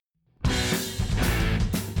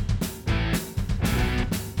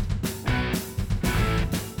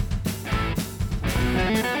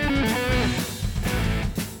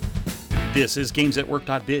This is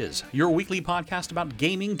GamesAtWork.biz, your weekly podcast about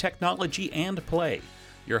gaming, technology, and play.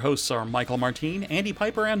 Your hosts are Michael Martin, Andy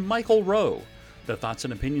Piper, and Michael Rowe. The thoughts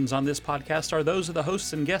and opinions on this podcast are those of the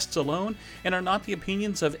hosts and guests alone and are not the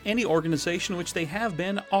opinions of any organization which they have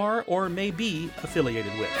been, are, or may be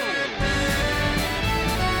affiliated with.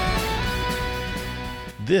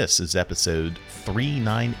 This is episode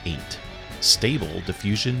 398, Stable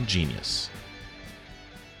Diffusion Genius.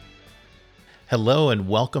 Hello and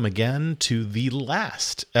welcome again to the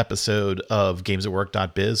last episode of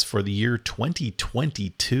GamesAtWork.biz for the year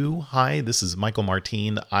 2022. Hi, this is Michael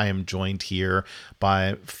Martin. I am joined here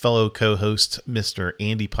by fellow co-host Mr.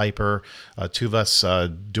 Andy Piper. Two of us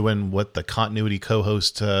doing what the continuity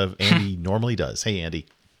co-host Andy normally does. Hey, Andy.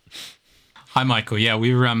 Hi, Michael. Yeah,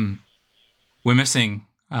 we're missing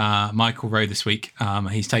Michael Rowe this week.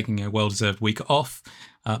 He's taking a well-deserved week off,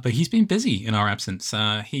 but he's been busy in our absence.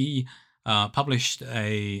 He published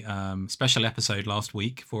a special episode last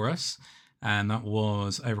week for us, and that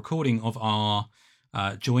was a recording of our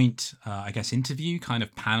joint, interview, kind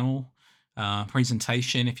of panel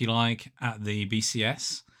presentation, if you like, at the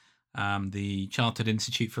BCS, the Chartered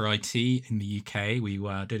Institute for IT in the UK. We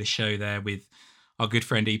did a show there with our good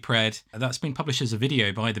friend ePred. That's been published as a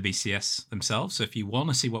video by the BCS themselves, so if you want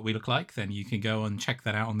to see what we look like, then you can go and check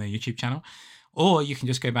that out on their YouTube channel, or you can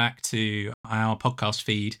just go back to our podcast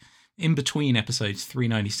feed. In between episodes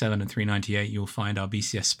 397 and 398, you'll find our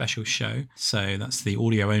BCS special show. So that's the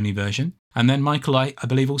audio-only version. And then Michael, I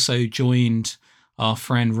believe, also joined our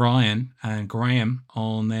friend Ryan and Graham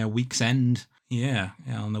on their week's end.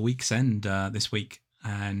 On the week's end this week,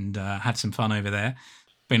 and had some fun over there.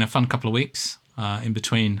 Been a fun couple of weeks in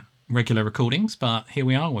between regular recordings, but here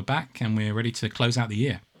we are. We're back and we're ready to close out the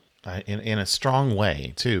year. In a strong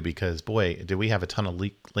way, too, because, boy, do we have a ton of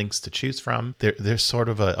links to choose from. There's sort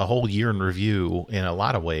of a whole year in review in a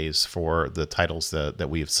lot of ways for the titles that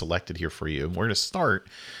we have selected here for you. And we're going to start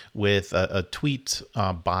with a tweet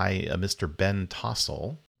by Mr. Ben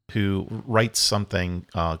Tossell, who writes something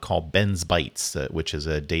called Ben's Bites, which is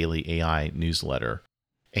a daily AI newsletter.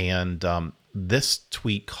 And this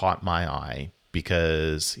tweet caught my eye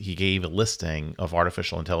because he gave a listing of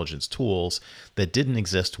artificial intelligence tools that didn't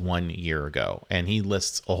exist 1 year ago. And he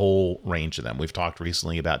lists a whole range of them. We've talked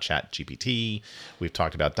recently about ChatGPT. We've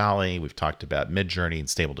talked about DALL-E. We've talked about Midjourney and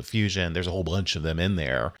Stable Diffusion. There's a whole bunch of them in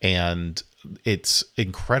there. And it's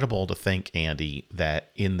incredible to think, Andy,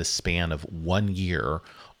 that in the span of 1 year,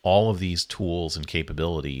 all of these tools and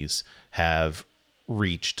capabilities have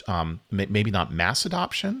reached maybe not mass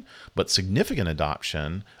adoption, but significant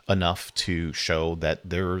adoption enough to show that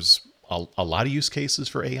there's a lot of use cases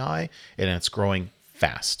for AI and it's growing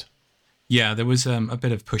fast. Yeah, there was a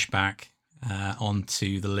bit of pushback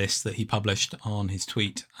onto the list that he published on his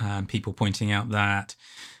tweet, people pointing out that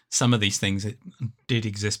some of these things did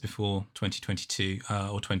exist before 2022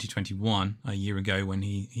 or 2021, a year ago, when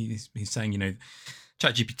he's saying,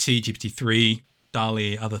 ChatGPT, GPT-3,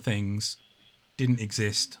 DALL-E, other things didn't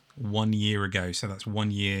exist 1 year ago. So that's 1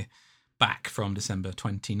 year back from December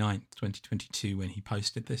 29th, 2022, when he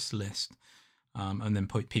posted this list. And then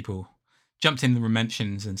people jumped in the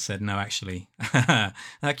mentions and said, no, actually,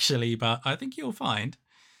 but I think you'll find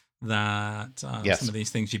that yes, some of these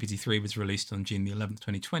things, GPT-3 was released on June the 11th,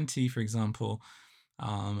 2020, for example.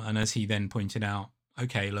 And as he then pointed out,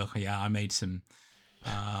 okay, look, yeah, I made some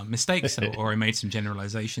mistakes or I made some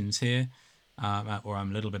generalizations here, or I'm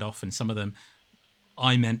a little bit off in some of them.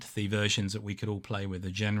 I meant the versions that we could all play with, the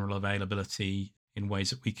general availability in ways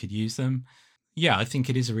that we could use them. Yeah, I think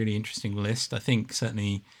it is a really interesting list. I think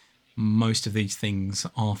certainly most of these things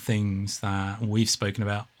are things that we've spoken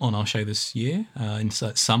about on our show this year in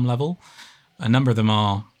some level. A number of them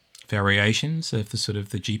are variations of the sort of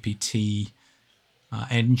the GPT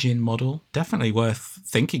engine model. Definitely worth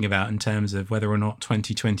thinking about in terms of whether or not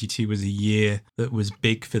 2022 was a year that was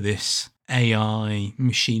big for this AI,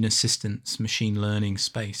 machine assistance, machine learning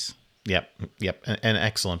space. Yep. An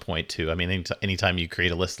excellent point, too. I mean, anytime you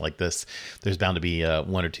create a list like this, there's bound to be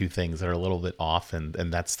one or two things that are a little bit off, and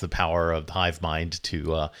that's the power of the hive mind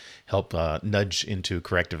to help nudge into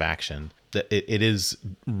corrective action. It is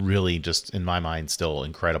really just, in my mind, still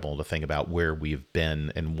incredible to think about where we've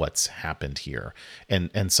been and what's happened here.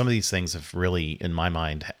 And some of these things have really, in my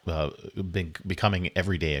mind, been becoming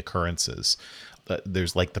everyday occurrences.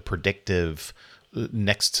 There's like the predictive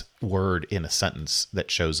next word in a sentence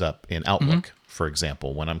that shows up in Outlook, for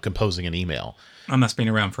example, when I'm composing an email. And that's been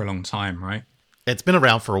around for a long time, right? It's been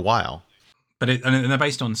around for a while. But and they're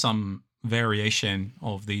based on some variation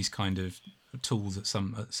of these kind of tools at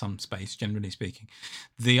some space, generally speaking.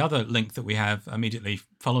 The other link that we have immediately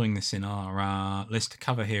following this in our list to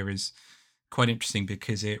cover here is quite interesting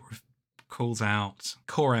because it calls out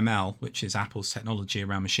Core ML, which is Apple's technology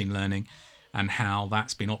around machine learning, and how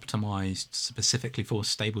that's been optimized specifically for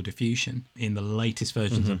Stable Diffusion in the latest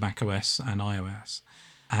versions of macOS and iOS,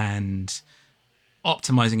 and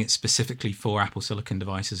optimizing it specifically for Apple Silicon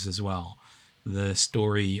devices as well. The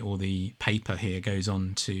story or the paper here goes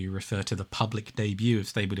on to refer to the public debut of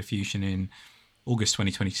Stable Diffusion in August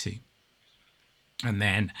 2022, and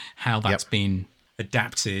then how that's been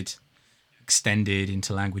adapted, extended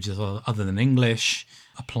into languages other than English,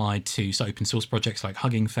 applied to open source projects like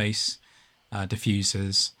Hugging Face,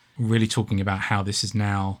 diffusers, really talking about how this is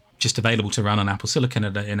now just available to run on Apple Silicon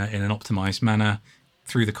in an optimized manner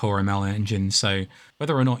through the Core ML engine. So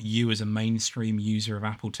whether or not you as a mainstream user of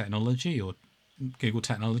Apple technology or Google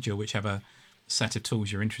technology or whichever set of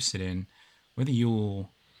tools you're interested in, whether you're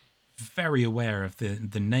very aware of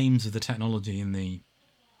the names of the technology and the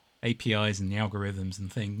APIs and the algorithms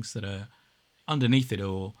and things that are underneath it,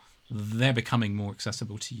 or they're becoming more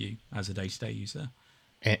accessible to you as a day-to-day user.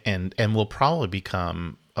 And will probably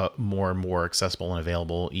become more and more accessible and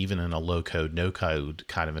available even in a low-code, no-code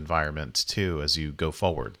kind of environment too as you go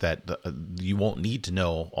forward. That you won't need to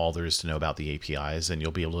know all there is to know about the APIs, and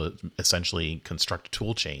you'll be able to essentially construct a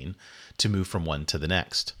tool chain to move from one to the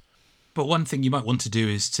next. But one thing you might want to do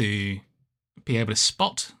is to be able to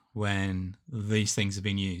spot when these things have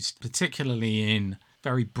been used, particularly in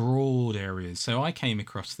very broad areas. So I came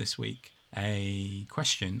across this week a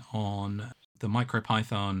question on the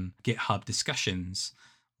MicroPython GitHub discussions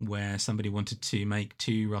where somebody wanted to make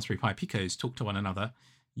two Raspberry Pi Picos talk to one another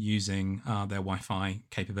using their Wi-Fi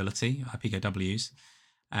capability, PicoWs,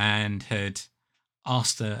 and had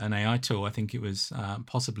asked an AI tool, I think it was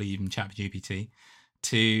possibly even ChatGPT,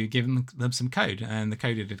 to give them some code. And the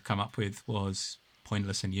code it had come up with was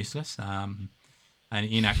pointless and useless and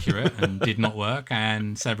inaccurate and did not work.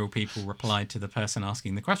 And several people replied to the person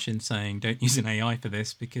asking the question saying, don't use an AI for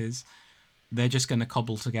this because they're just going to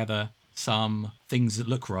cobble together some things that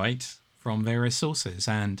look right from various sources.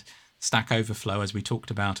 And Stack Overflow, as we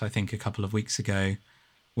talked about, I think a couple of weeks ago,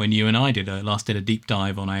 when you and I did a deep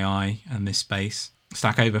dive on AI and this space,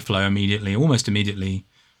 Stack Overflow almost immediately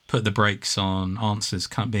put the brakes on answers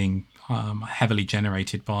being heavily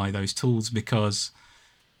generated by those tools, because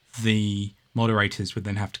the moderators would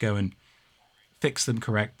then have to go and fix them,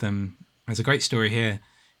 correct them. There's a great story here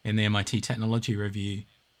in the MIT Technology Review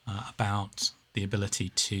about the ability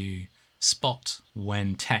to spot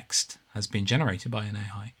when text has been generated by an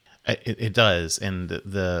AI. It does, and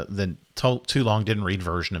the too long didn't read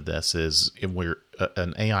version of this is where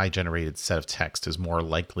an AI generated set of text is more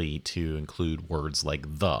likely to include words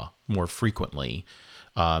like the more frequently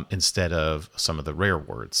instead of some of the rare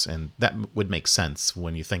words, and that would make sense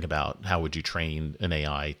when you think about how would you train an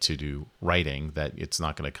AI to do writing, that it's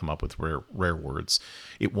not going to come up with rare words.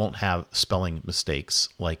 It won't have spelling mistakes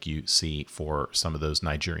like you see for some of those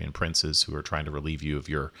Nigerian princes who are trying to relieve you of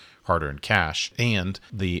your hard-earned cash, and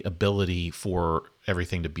the ability for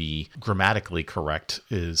everything to be grammatically correct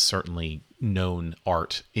is certainly known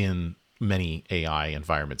art in many AI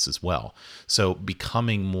environments as well. So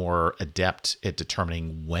becoming more adept at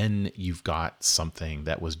determining when you've got something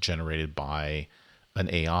that was generated by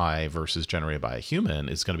an AI versus generated by a human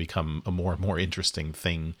is going to become a more and more interesting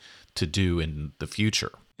thing to do in the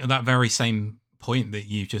future. That very same point that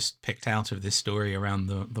you just picked out of this story around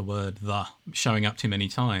the word the showing up too many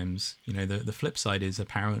times, the flip side is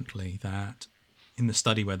apparently that in the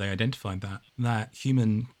study where they identified that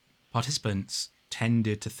human participants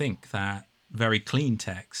tended to think that very clean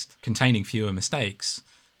text containing fewer mistakes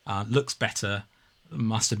looks better,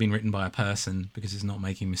 must have been written by a person because it's not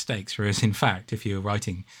making mistakes. Whereas in fact, if you're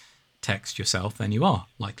writing text yourself, then you are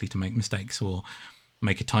likely to make mistakes or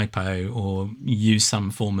make a typo or use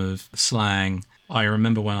some form of slang. I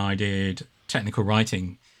remember when I did technical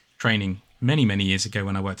writing training many, many years ago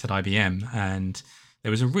when I worked at IBM, and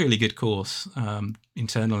there was a really good course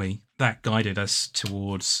internally that guided us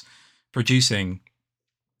towards producing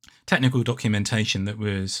technical documentation that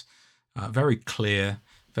was very clear,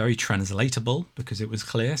 very translatable because it was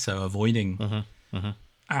clear. So avoiding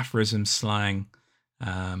aphorisms, slang,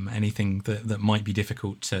 anything that might be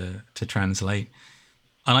difficult to translate.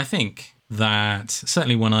 And I think that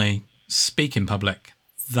certainly when I speak in public,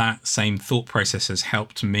 that same thought process has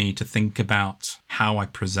helped me to think about how I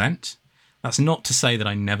present. That's not to say that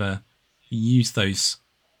I never use those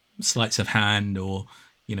sleights of hand or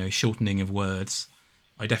shortening of words.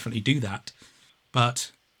 I definitely do that.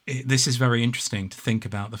 But this is very interesting to think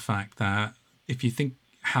about the fact that if you think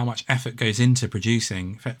how much effort goes into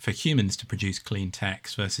producing, for humans to produce clean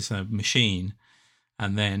text versus a machine,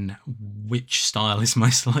 and then which style is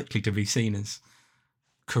most likely to be seen as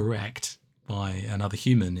correct by another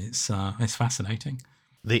human. It's fascinating.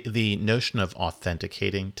 The notion of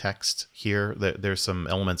authenticating text here, there's some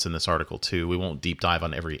elements in this article too. We won't deep dive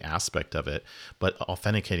on every aspect of it, but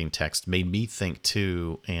authenticating text made me think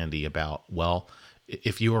too, Andy, about, well,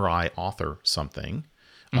 if you or I author something,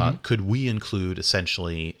 could we include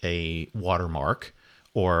essentially a watermark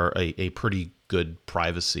or a pretty good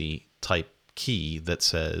privacy type key that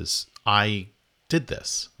says, I did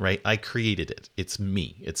this, right? I created it. It's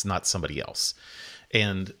me. It's not somebody else.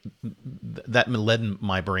 And that led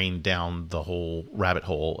my brain down the whole rabbit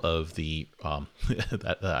hole of the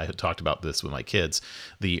that I had talked about this with my kids,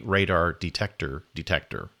 the radar detector.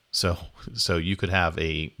 So you could have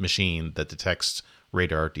a machine that detects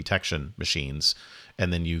radar detection machines,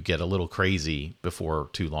 and then you get a little crazy before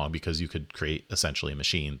too long because you could create essentially a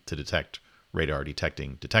machine to detect radar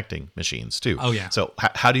detecting machines too. Oh yeah. So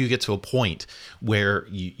how do you get to a point where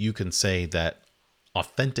you can say that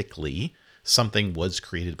authentically something was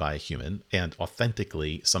created by a human and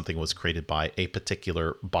authentically something was created by a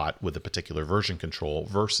particular bot with a particular version control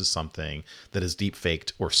versus something that is deep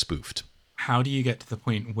faked or spoofed? How do you get to the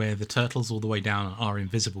point where the turtles all the way down are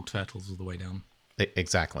invisible turtles all the way down?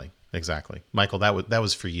 Exactly. Michael, that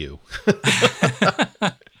was for you.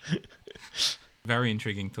 Very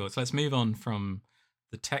intriguing thoughts. Let's move on from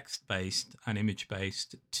the text-based and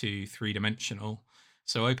image-based to three-dimensional.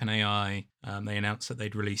 So OpenAI, they announced that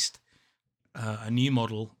they'd released a new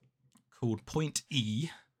model called Point E,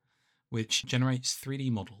 which generates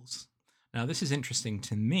 3D models. Now, this is interesting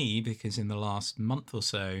to me because in the last month or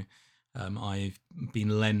so, I've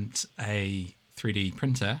been lent a 3D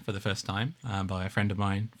printer for the first time by a friend of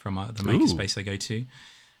mine from the makerspace I go to.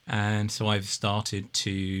 And so I've started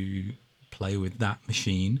to play with that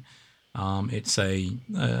machine. It's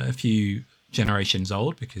a few generations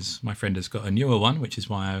old because my friend has got a newer one, which is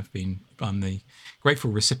why I'm the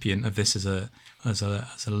grateful recipient of this as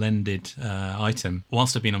a lended item.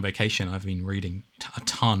 Whilst I've been on vacation, I've been reading a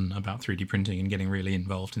ton about 3D printing and getting really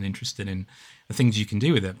involved and interested in the things you can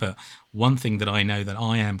do with it. But one thing that I know that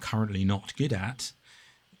I am currently not good at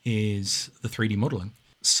is the 3D modeling.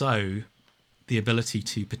 So the ability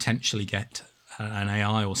to potentially get an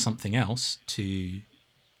AI or something else to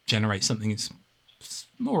generate something that's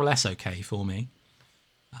more or less okay for me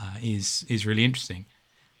is really interesting.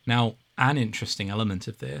 Now, an interesting element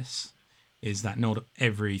of this is that not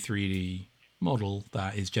every 3D model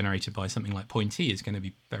that is generated by something like Point E is going to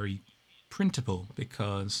be very printable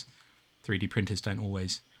because 3D printers don't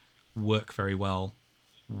always work very well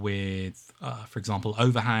with, for example,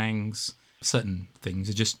 overhangs. Certain things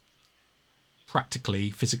are just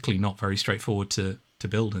practically, physically not very straightforward to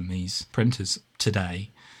build in these printers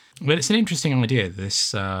today. But it's an interesting idea.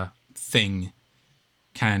 This thing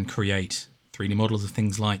can create 3D models of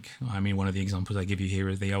things like, one of the examples I give you here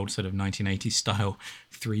is the old sort of 1980s style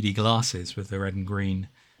 3D glasses with the red and green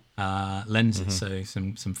lenses. So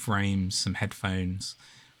some frames, some headphones,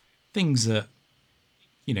 things that,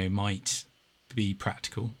 might be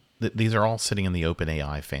practical. These are all sitting in the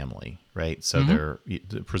OpenAI family, right? So they're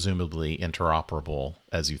presumably interoperable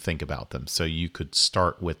as you think about them. So you could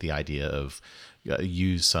start with the idea of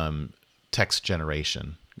use some text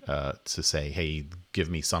generation to say, hey, give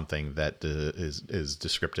me something that is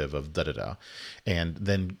descriptive of da-da-da. And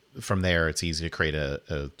then from there, it's easy to create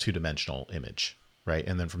a two-dimensional image, right?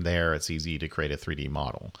 And then from there, it's easy to create a 3D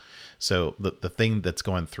model. So the thing that's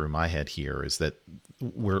going through my head here is that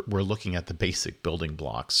we're looking at the basic building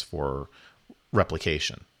blocks for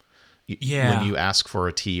replication. Yeah. When you ask for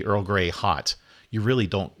a tea Earl Grey hot, you really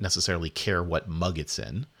don't necessarily care what mug it's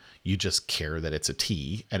in. You just care that it's a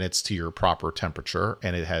tea and it's to your proper temperature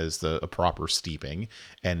and it has a proper steeping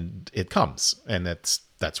and it comes, and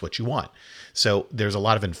that's what you want. So there's a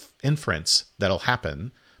lot of inference that'll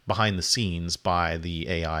happen behind the scenes by the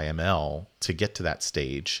AI ML to get to that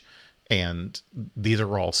stage. And these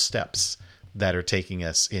are all steps that are taking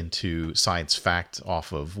us into science fact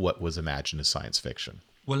off of what was imagined as science fiction.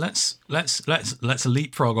 Well, let's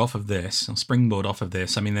leapfrog off of this and springboard off of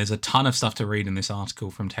this. There's a ton of stuff to read in this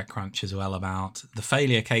article from TechCrunch as well about the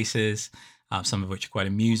failure cases, some of which are quite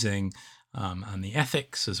amusing, and the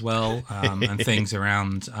ethics as well, and things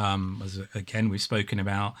around, as again, we've spoken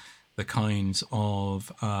about the kinds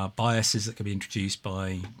of biases that can be introduced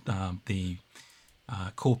by the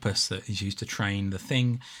corpus that is used to train the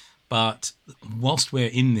thing. But whilst we're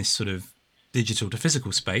in this sort of digital to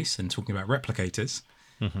physical space and talking about replicators,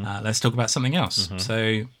 let's talk about something else.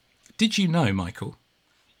 So did you know, Michael,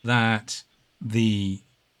 that the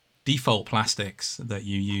default plastics that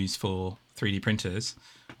you use for 3D printers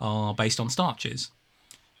are based on starches?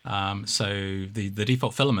 So the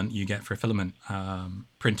default filament you get for a filament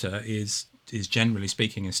printer is generally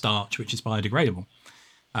speaking a starch, which is biodegradable.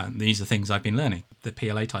 These are things I've been learning. The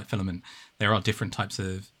PLA type filament. There are different types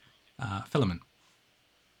of filament.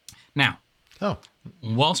 Now,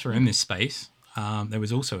 whilst we're in this space, there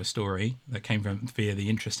was also a story that came from via the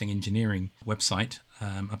Interesting Engineering website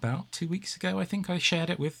about 2 weeks ago. I think I shared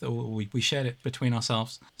it with, or we shared it between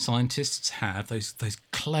ourselves. Scientists have those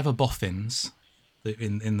clever boffins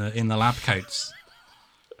in the lab coats,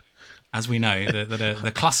 as we know,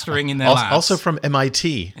 the clustering in their labs. Also from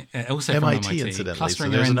MIT. Also from MIT, incidentally.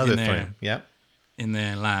 Clustering so there's another thing. Yeah. In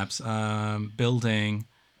their labs, building,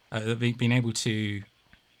 being able to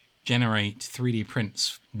generate 3D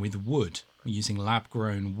prints with wood, using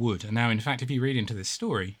lab-grown wood. And now, in fact, if you read into this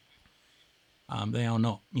story, they are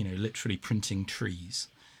not, literally printing trees.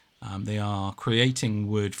 They are creating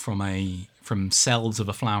wood from cells of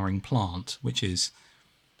a flowering plant, which is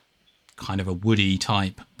kind of a woody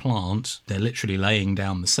type plant. They're literally laying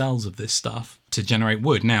down the cells of this stuff to generate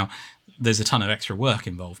wood. Now, there's a ton of extra work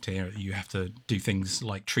involved here. You have to do things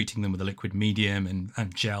like treating them with a liquid medium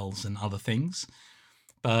and gels and other things.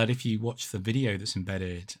 But if you watch the video that's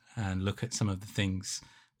embedded and look at some of the things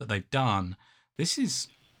that they've done, this is,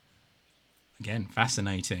 again,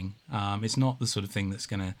 fascinating. It's not the sort of thing that's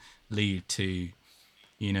going to lead to,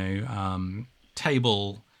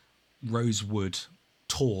 table rosewood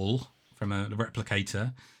tall from a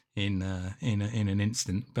replicator in an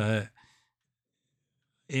instant, but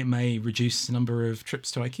it may reduce the number of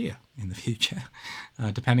trips to IKEA in the future,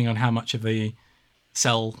 depending on how much of the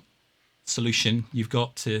cell solution you've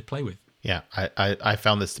got to play with. Yeah, I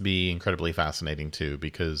found this to be incredibly fascinating too,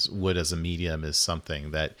 because wood as a medium is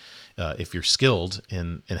something that if you're skilled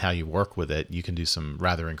in how you work with it, you can do some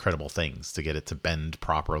rather incredible things to get it to bend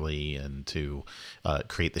properly and to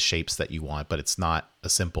create the shapes that you want. But it's not a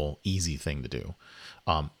simple, easy thing to do.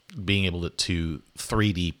 Being able to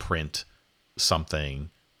 3D print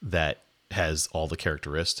something that has all the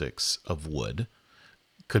characteristics of wood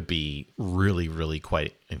could be really, really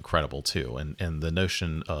quite incredible too. And the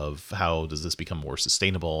notion of how does this become more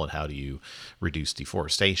sustainable and how do you reduce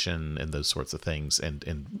deforestation and those sorts of things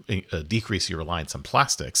and decrease your reliance on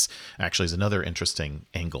plastics actually is another interesting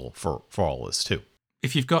angle for all this too.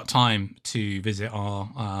 If you've got time to visit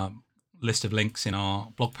our list of links in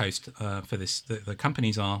our blog post for this, the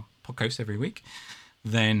companies are podcast every week,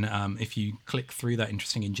 then if you click through that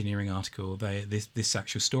Interesting Engineering article, this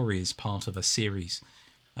actual story is part of a series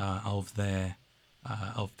of the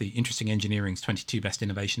Interesting Engineering's 22 best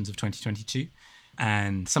innovations of 2022,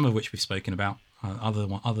 and some of which we've spoken about,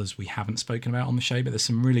 others we haven't spoken about on the show, but there's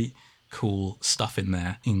some really cool stuff in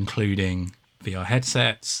there, including VR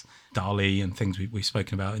headsets, DALL-E, and things we've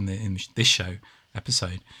spoken about in this show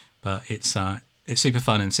episode. But it's super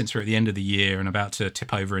fun, and since we're at the end of the year and about to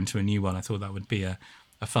tip over into a new one, I thought that would be a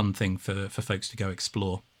fun thing for folks to go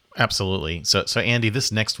explore. Absolutely. So Andy,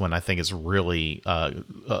 this next one I think is really a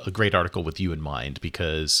great article with you in mind,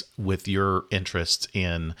 because with your interest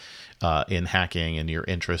in hacking and your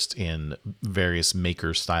interest in various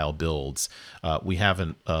maker style builds, we have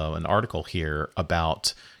an article here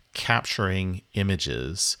about capturing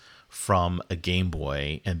images from a Game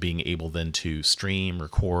Boy and being able then to stream,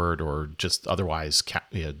 record, or just otherwise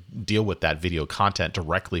deal with that video content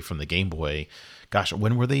directly from the Game Boy. Gosh,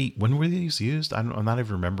 when were these used? I'm not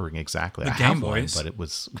even remembering exactly. The Game Boys, but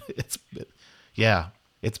it's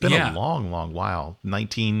been a long while.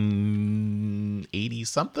 1980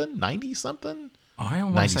 something, 90 something. I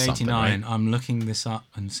want to say 89. Right? I'm looking this up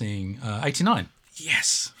and seeing 89.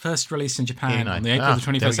 Yes, first released in Japan 89. On the April the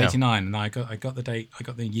 21st, 89, and I got the date, I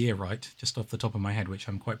got the year right, just off the top of my head, which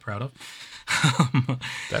I'm quite proud of.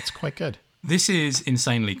 That's quite good. This is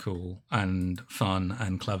insanely cool and fun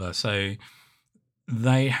and clever. So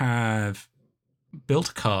they have built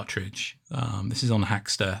a cartridge. This is on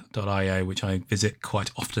Hackster.io, which I visit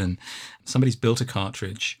quite often. Somebody's built a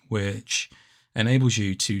cartridge which enables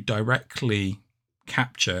you to directly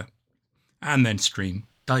capture and then stream,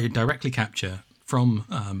 directly capture from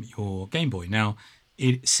your Game Boy. Now,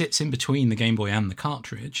 it sits in between the Game Boy and the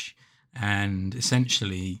cartridge and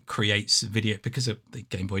essentially creates video, because the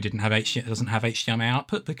Game Boy doesn't have HDMI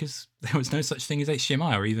output, because there was no such thing as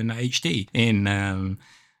HDMI or even HD in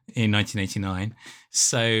 1989.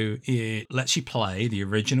 So it lets you play the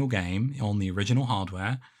original game on the original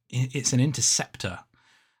hardware. It's an interceptor.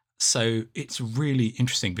 So it's really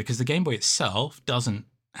interesting because the Game Boy itself doesn't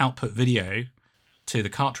output video to the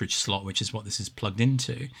cartridge slot, which is what this is plugged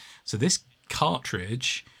into. So this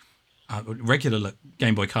cartridge, regular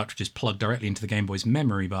Game Boy cartridges plug directly into the Game Boy's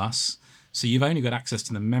memory bus, So you've only got access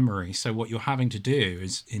to the memory. So what you're having to do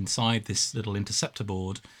is inside this little interceptor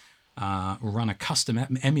board, run a custom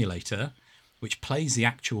emulator, which plays the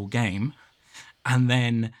actual game and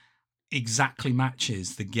then exactly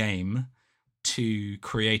matches the game to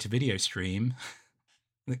create a video stream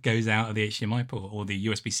that goes out of the HDMI port or the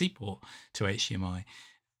USB-C port to HDMI.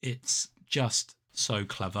 It's just so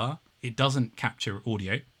clever. It doesn't capture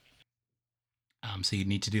audio, so you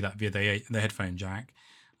need to do that via the headphone jack,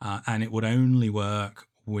 and it would only work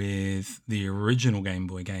with the original Game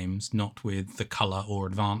Boy games, not with the color or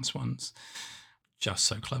advanced ones. Just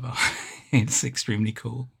so clever. It's extremely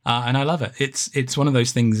cool, and I love it. It's one of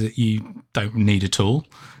those things that you don't need at all,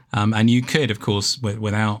 and you could, of course,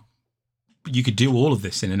 without. You could do all of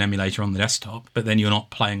this in an emulator on the desktop, but then you're not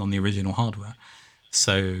playing on the original hardware.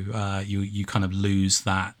 So you kind of lose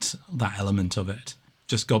that element of it.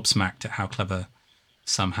 Just gobsmacked at how clever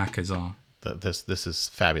some hackers are. This is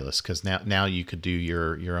fabulous, because now you could do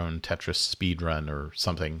your own Tetris speed run or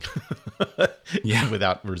something,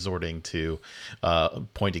 without resorting to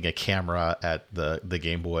pointing a camera at the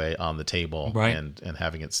Game Boy on the table, right, and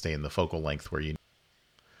having it stay in the focal length where you.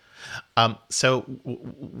 So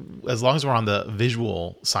as long as we're on the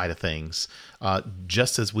visual side of things,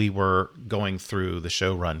 just as we were going through the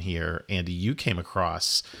show run here, Andy, you came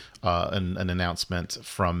across an announcement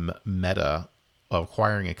from Meta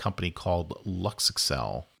acquiring a company called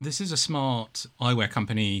Luxxcel. This is a smart eyewear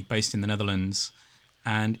company based in the Netherlands,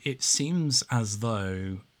 and it seems as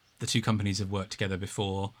though the two companies have worked together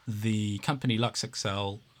before. The company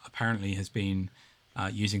Luxxcel apparently has been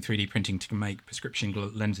using 3D printing to make prescription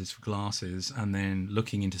lenses for glasses, and then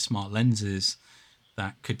looking into smart lenses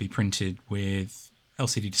that could be printed with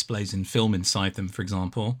LCD displays and film inside them, for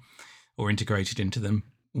example, or integrated into them.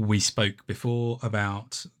 We spoke before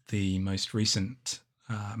about the most recent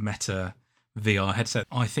Meta VR headset.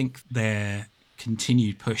 I think their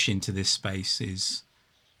continued push into this space is,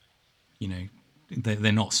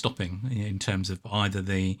 they're not stopping in terms of either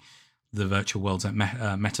the virtual worlds like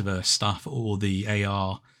metaverse stuff or the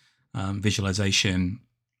AR visualization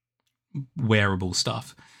wearable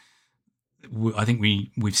stuff. I think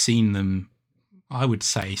we've seen them, I would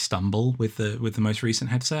say, stumble with the most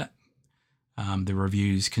recent headset. The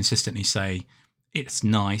reviews consistently say it's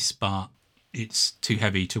nice, but it's too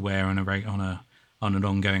heavy to wear on an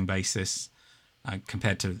ongoing basis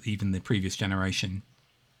compared to even the previous generation,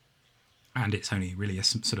 and it's only really a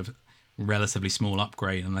sort of relatively small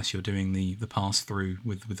upgrade unless you're doing the pass through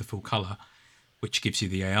with the full color, which gives you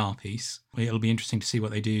the AR piece. It'll be interesting to see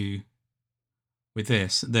what they do with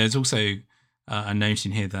this. There's also a note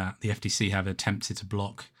in here that the FTC have attempted to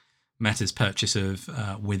block Meta's purchase of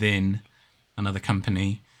Within, another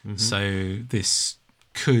company. Mm-hmm. So this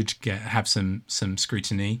could have some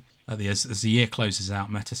scrutiny. As the year closes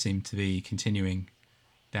out, Meta seem to be continuing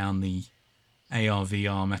down the AR,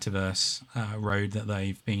 VR, metaverse road that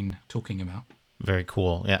they've been talking about. Very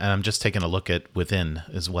cool. Yeah, and I'm just taking a look at Within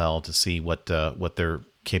as well to see what their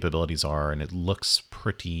capabilities are, and it looks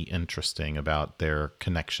pretty interesting about their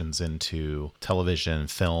connections into television,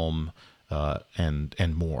 film,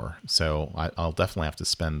 and more. So I'll definitely have to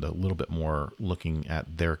spend a little bit more looking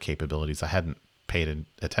at their capabilities. I hadn't paid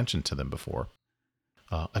attention to them before.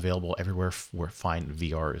 Available everywhere where fine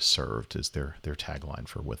VR is served is their tagline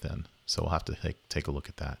for Within. So we'll have to take a look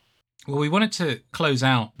at that. Well, we wanted to close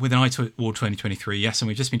out with an eye toward 2023, yes, and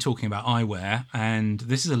we've just been talking about eyewear, and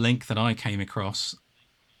this is a link that I came across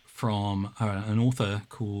from an author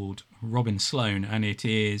called Robin Sloan, and it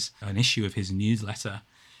is an issue of his newsletter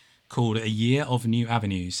called A Year of New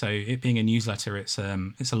Avenues. So it being a newsletter, it's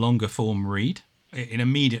a longer form read. It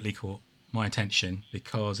immediately caught my attention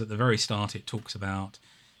because at the very start it talks about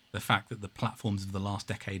the fact that the platforms of the last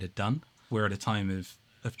decade are done. We're at a time of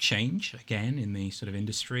change again in the sort of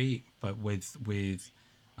industry, but with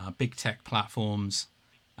big tech platforms,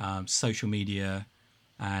 social media,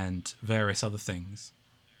 and various other things.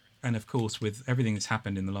 And of course, with everything that's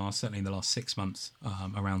happened certainly in the last 6 months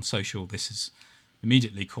around social, this has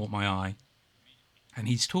immediately caught my eye. And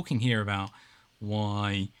he's talking here about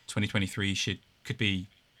why 2023 could be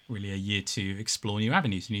really a year to explore new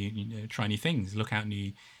avenues, try new things, look at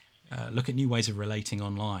new ways of relating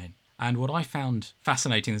online. And what I found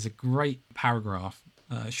fascinating, there's a great paragraph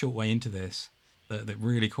a short way into this that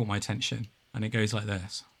really caught my attention. And it goes like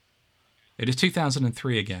this. It is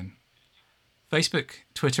 2003 again. Facebook,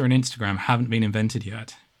 Twitter, and Instagram haven't been invented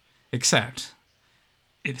yet. Except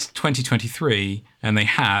it's 2023 and they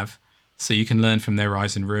have, so you can learn from their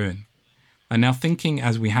rise and ruin. And now thinking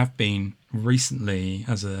as we have been recently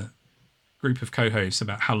as a group of co-hosts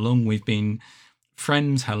about how long we've been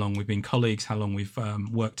friends, how long we've been colleagues, how long we've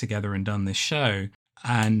worked together and done this show.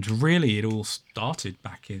 And really, it all started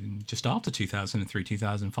back in just after 2003,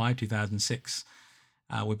 2005, 2006.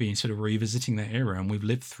 We've been sort of revisiting that era, and we've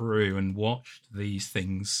lived through and watched these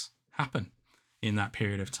things happen in that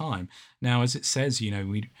period of time. Now, as it says,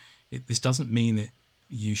 this doesn't mean that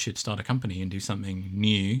you should start a company and do something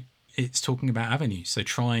new. It's talking about avenues. So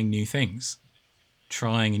trying new things,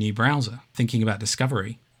 trying a new browser, thinking about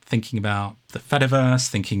discovery, thinking about the Fediverse,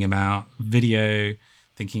 thinking about video,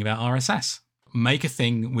 thinking about RSS. Make a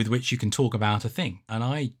thing with which you can talk about a thing. And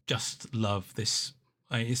I just love this.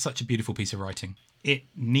 It's such a beautiful piece of writing. It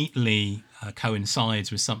neatly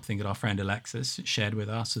coincides with something that our friend Alexis shared with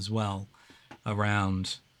us as well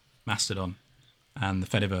around Mastodon and the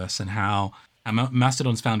Fediverse, and how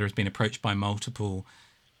Mastodon's founder has been approached by multiple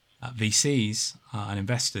VCs and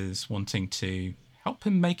investors wanting to help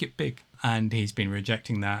him make it big. And he's been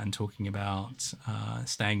rejecting that and talking about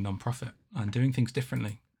staying non-profit and doing things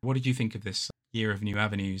differently. What did you think of this year of new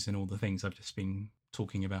avenues and all the things I've just been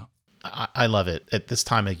talking about? I love it. At this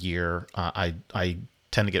time of year, I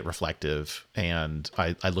tend to get reflective, and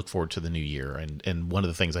I look forward to the new year. And one of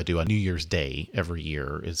the things I do on New Year's Day every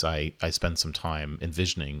year is I spend some time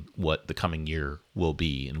envisioning what the coming year will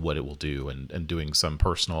be and what it will do, and doing some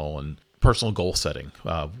personal goal setting,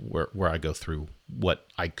 where I go through what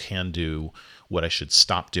I can do, what I should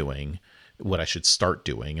stop doing, what I should start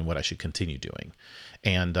doing, and what I should continue doing.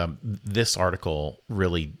 And this article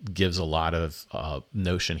really gives a lot of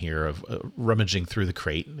notion here of rummaging through the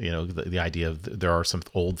crate. The idea of there are some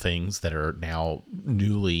old things that are now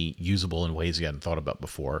newly usable in ways you hadn't thought about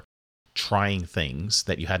before. Trying things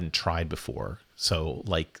that you hadn't tried before. So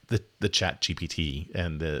like the Chat GPT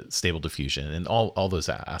and the Stable Diffusion and all those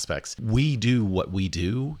aspects. We do what we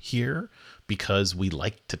do here because we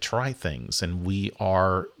like to try things, and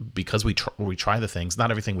because we try the things.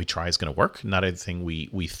 Not everything we try is going to work. Not everything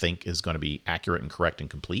we think is going to be accurate and correct and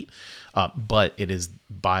complete. But it is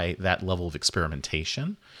by that level of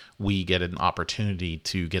experimentation, we get an opportunity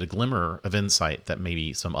to get a glimmer of insight that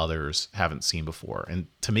maybe some others haven't seen before. And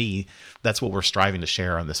to me, that's what we're striving to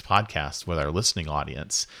share on this podcast with our listening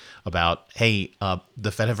audience about, hey, the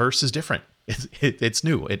Fediverse is different. It's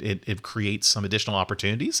new. It creates some additional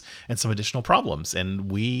opportunities and some additional problems,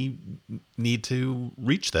 and we need to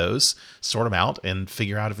reach those, sort them out, and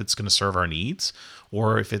figure out if it's going to serve our needs,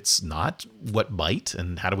 or if it's not, what might,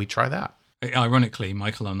 and how do we try that? Ironically,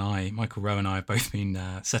 Michael Rowe and I have both been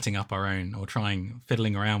setting up our own, or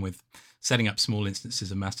fiddling around with setting up small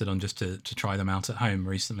instances of Mastodon just to try them out at home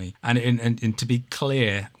recently. And to be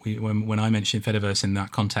clear, when I mentioned Fediverse in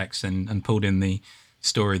that context and pulled in the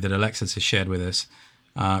story that Alexis has shared with us,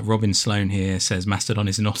 Robin Sloan here says Mastodon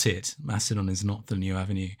is not it. Mastodon is not the new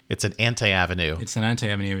avenue. It's an anti-avenue. It's an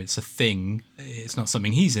anti-avenue. It's a thing. It's not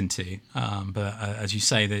something he's into. But as you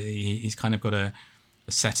say, that he's kind of got a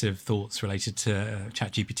set of thoughts related to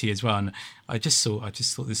ChatGPT as well. And I just thought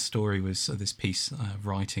this story was, this piece of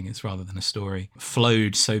writing, it's rather than a story,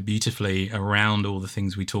 flowed so beautifully around all the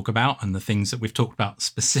things we talk about and the things that we've talked about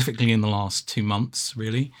specifically in the last 2 months,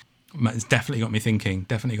 really. It's definitely got me thinking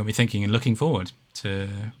and looking forward to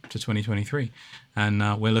 2023.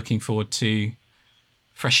 And we're looking forward to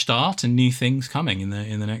fresh start and new things coming in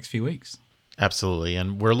the next few weeks. Absolutely.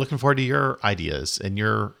 And we're looking forward to your ideas and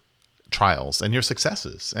your trials and your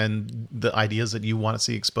successes and the ideas that you want to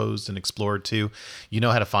see exposed and explored too. You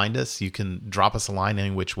know how to find us. You can drop us a line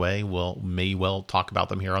any which way. We'll may well talk about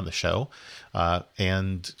them here on the show.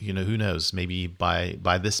 And who knows, maybe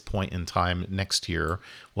by this point in time next year,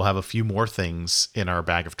 we'll have a few more things in our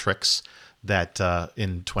bag of tricks that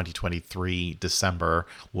in 2023 December,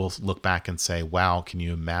 we'll look back and say, wow, can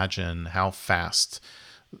you imagine how fast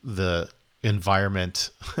the environment,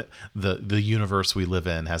 the universe we live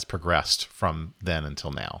in has progressed from then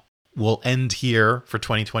until now. We'll end here for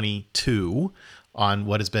 2022 on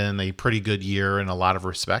what has been a pretty good year in a lot of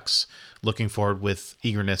respects. Looking forward with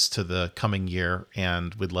eagerness to the coming year,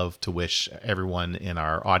 and we'd love to wish everyone in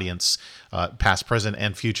our audience, past, present,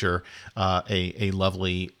 and future, a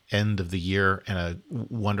lovely end of the year and a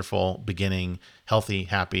wonderful beginning, healthy,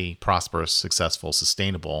 happy, prosperous, successful,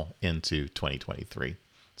 sustainable into 2023.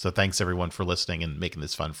 So thanks, everyone, for listening and making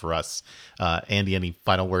this fun for us. Andy, any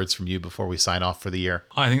final words from you before we sign off for the year?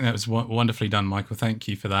 I think that was wonderfully done, Michael. Thank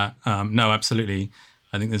you for that. No, absolutely.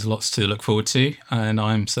 I think there's lots to look forward to, and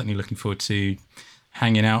I'm certainly looking forward to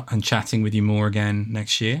hanging out and chatting with you more again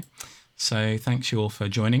next year. So thanks you all for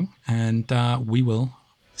joining, and we will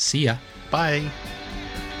see ya. Bye.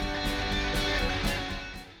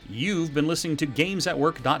 You've been listening to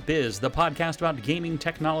GamesAtWork.biz, the podcast about gaming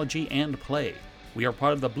technology and play. We are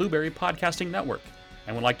part of the Blueberry Podcasting Network,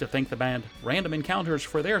 and would like to thank the band Random Encounters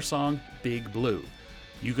for their song, Big Blue.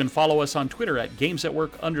 You can follow us on Twitter at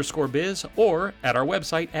GamesAtWork_biz or at our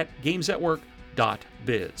website at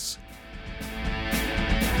gamesatwork.biz.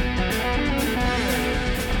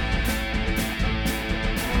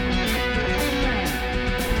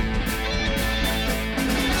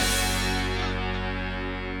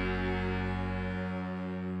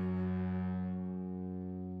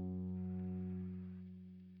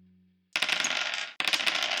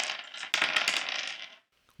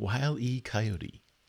 Wile E. Coyote.